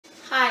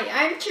Hi,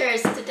 I'm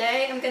Cheers.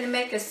 Today I'm gonna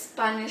make a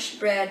Spanish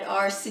bread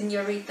or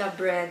Senorita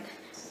bread.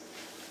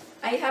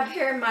 I have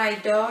here my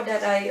dough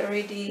that I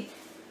already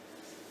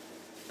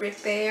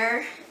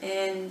prepared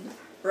and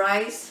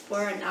rice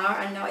for an hour,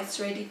 and now it's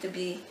ready to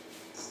be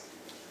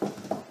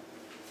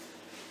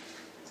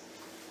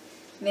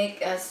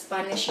make a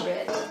Spanish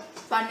bread.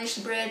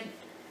 Spanish bread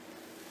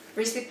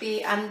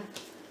recipe and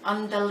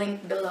on the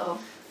link below.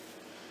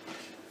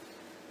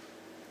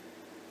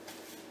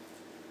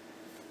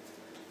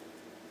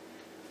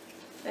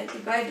 I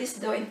divide this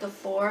dough into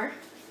 4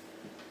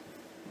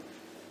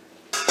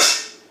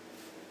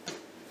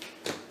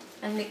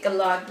 and make a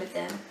log with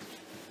them.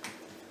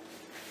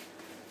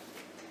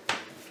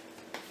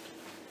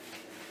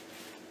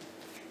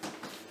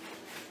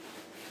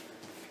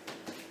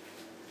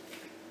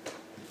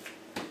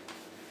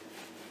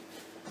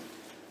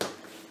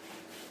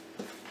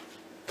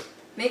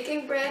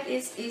 Making bread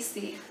is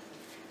easy.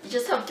 You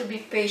just have to be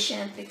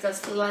patient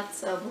because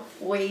lots of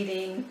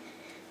waiting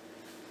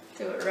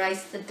to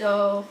rise the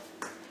dough.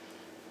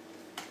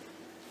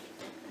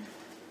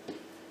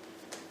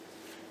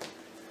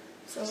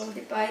 So we'll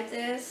divide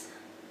this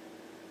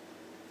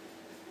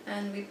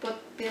and we put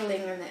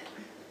filling on it.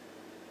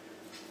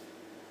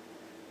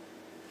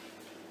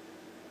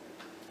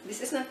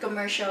 This is not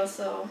commercial,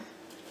 so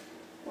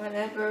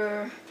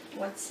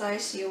what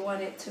size you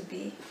want it to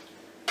be.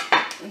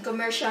 In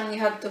commercial, you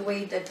have to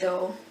weigh the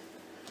dough.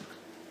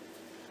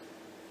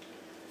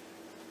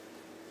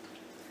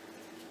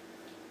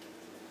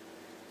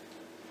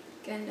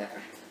 Can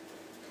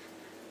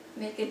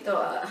make it to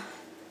a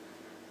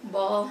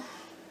ball.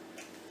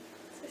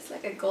 So it's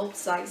like a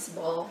golf-sized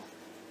ball.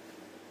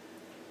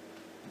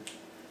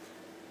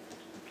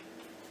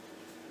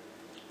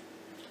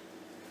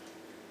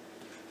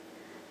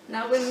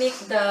 Now we make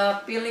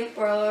the filling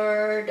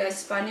for the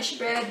Spanish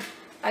bread.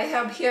 I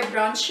have here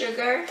brown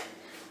sugar,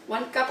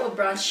 1 cup of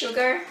brown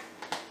sugar.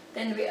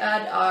 Then we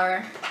add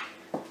our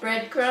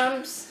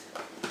breadcrumbs.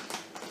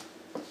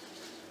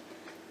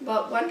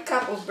 About 1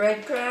 cup of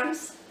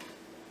breadcrumbs.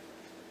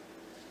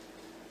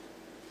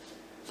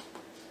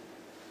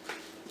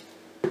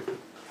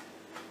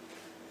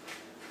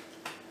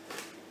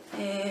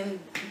 And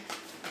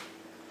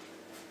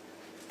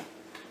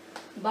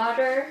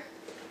butter.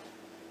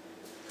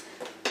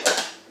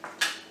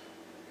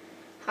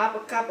 Half a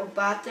cup of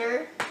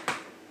butter.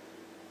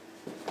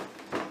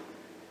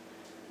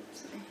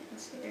 Oops, my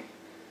hands here.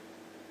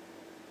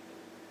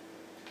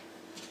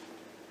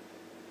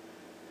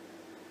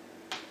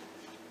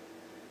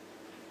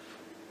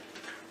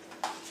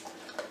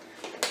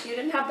 If you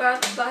don't have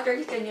butter,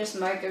 you can use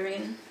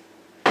margarine.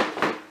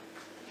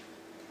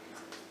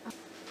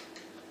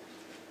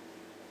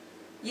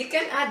 You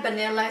can add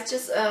vanilla, it's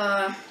just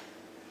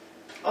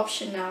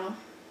optional.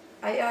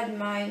 I add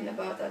mine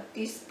about a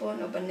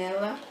teaspoon of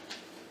vanilla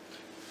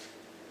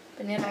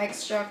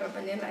extract or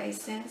vanilla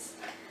essence.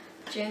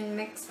 Then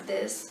mix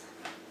this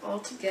all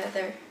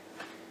together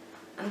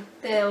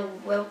until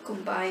well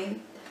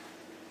combined.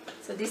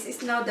 So this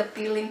is now the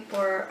filling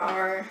for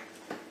our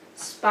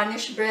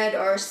Spanish bread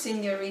or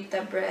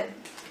Senorita bread.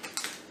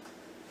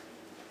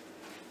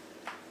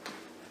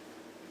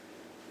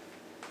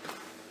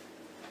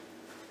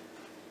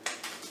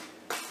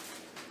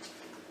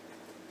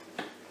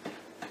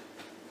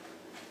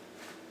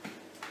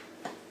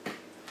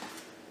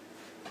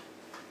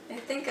 I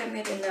think I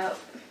made enough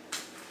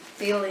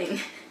filling.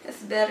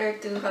 It's better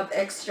to have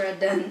extra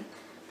than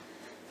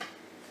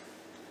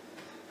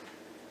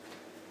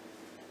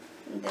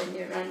and then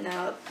you run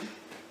out.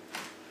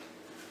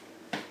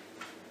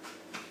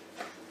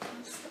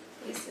 So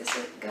this is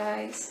it,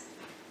 guys.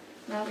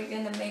 Now we're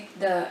gonna make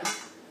the.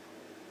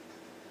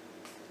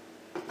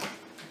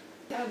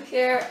 I have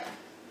here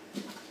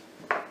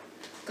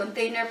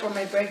container for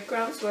my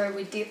breadcrumbs where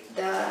we dip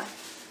the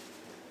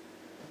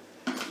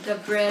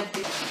bread.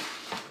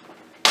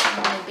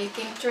 My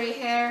baking tray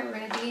here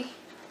ready.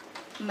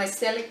 My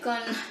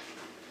silicone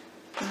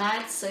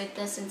mat so it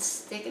doesn't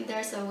stick in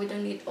there, so we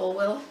don't need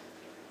oil.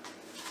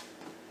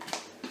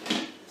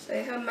 So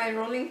I have my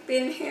rolling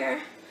pin here,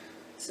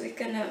 so we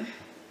can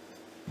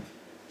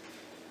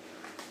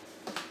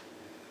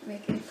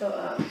make it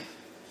go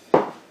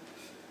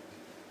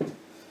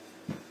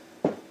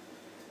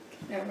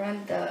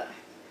run the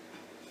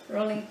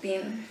rolling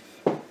pin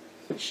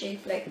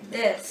shape like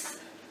this.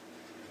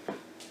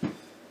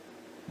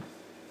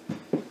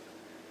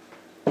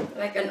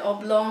 Like an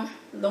oblong,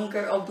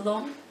 longer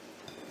oblong.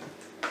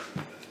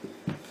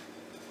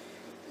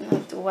 You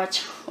have to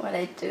watch what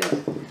I do.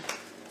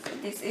 So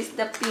this is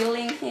the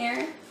filling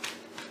here.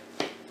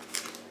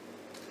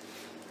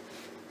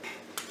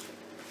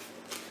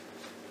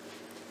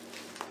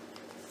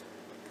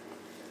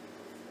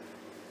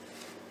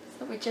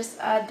 So we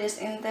just add this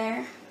in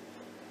there.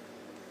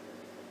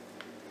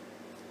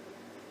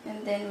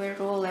 And then we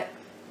roll it.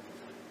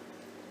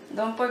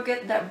 Don't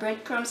forget that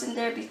breadcrumbs in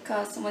there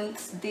because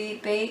once they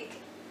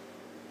bake,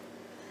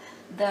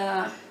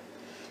 the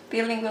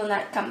filling will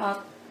not come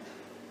out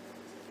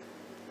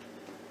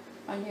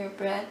on your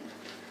bread.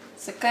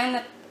 So kind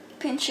of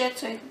pinch it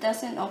so it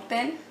doesn't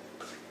open.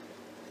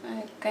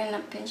 I kind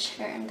of pinch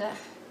here in the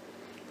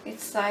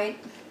side.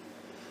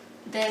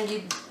 Then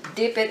you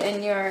dip it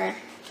in your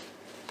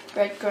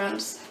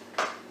breadcrumbs.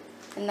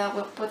 And now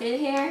we'll put it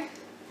here.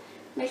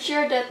 Make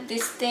sure that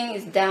this thing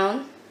is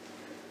down.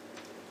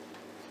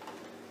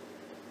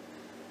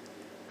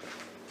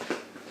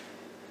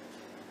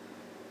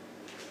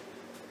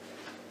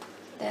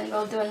 Then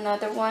we'll do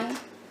another one.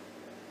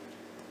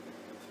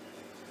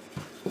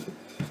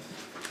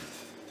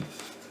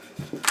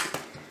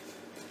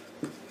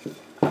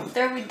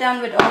 After we're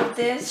done with all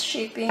this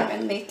shaping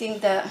and making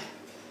the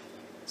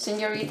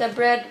Senorita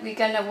bread, we're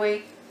gonna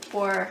wait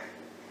for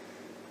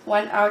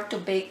 1 hour to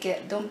bake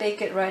it. Don't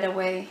bake it right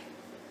away.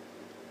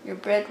 Your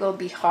bread will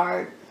be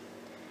hard.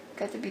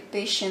 Got to be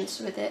patient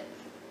with it.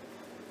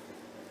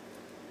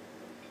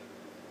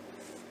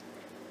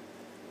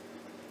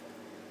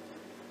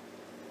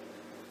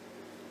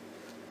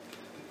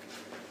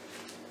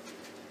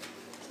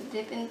 So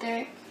dip in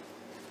there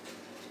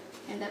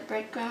and the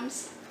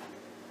breadcrumbs.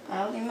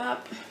 Pile them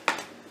up.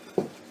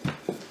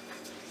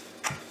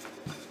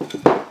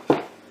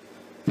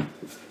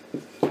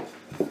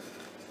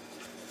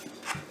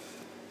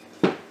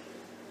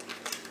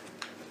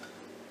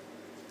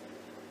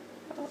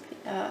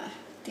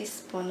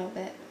 Teaspoon of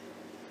it,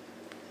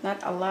 not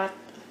a lot.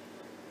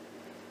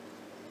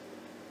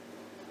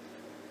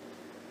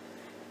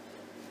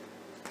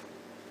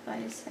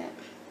 Slice it,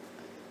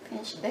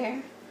 pinch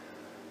there,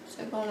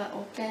 so it's gonna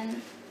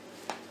open.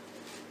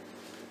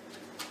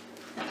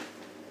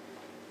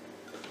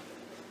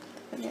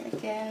 Put it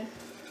again.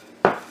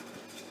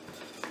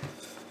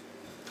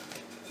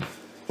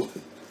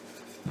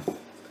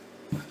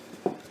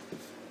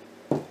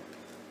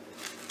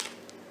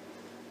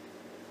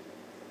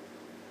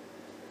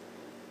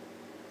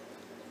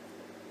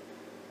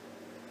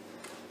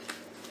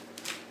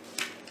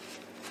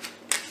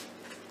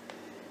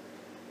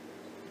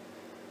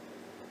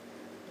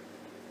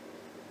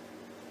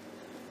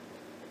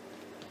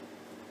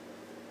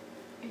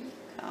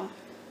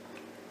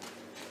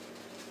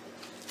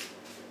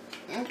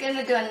 I'm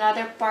gonna do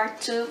another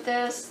part 2 of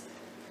this,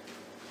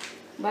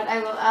 but I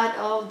will add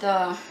all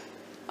the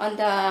on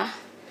the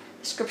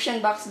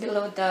description box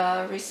below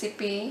the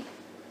recipe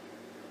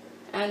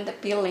and the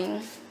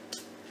peeling.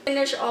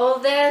 Finish all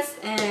this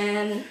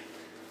and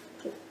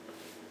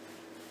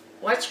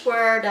watch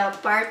for the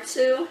part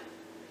 2.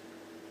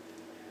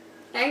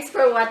 Thanks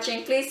for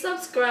watching. Please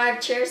subscribe,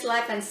 Cheers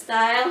Life and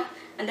Style,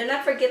 and do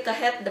not forget to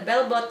hit the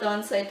bell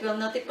button so it will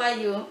notify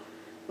you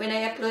when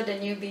I upload a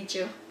new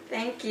video.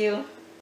 Thank you.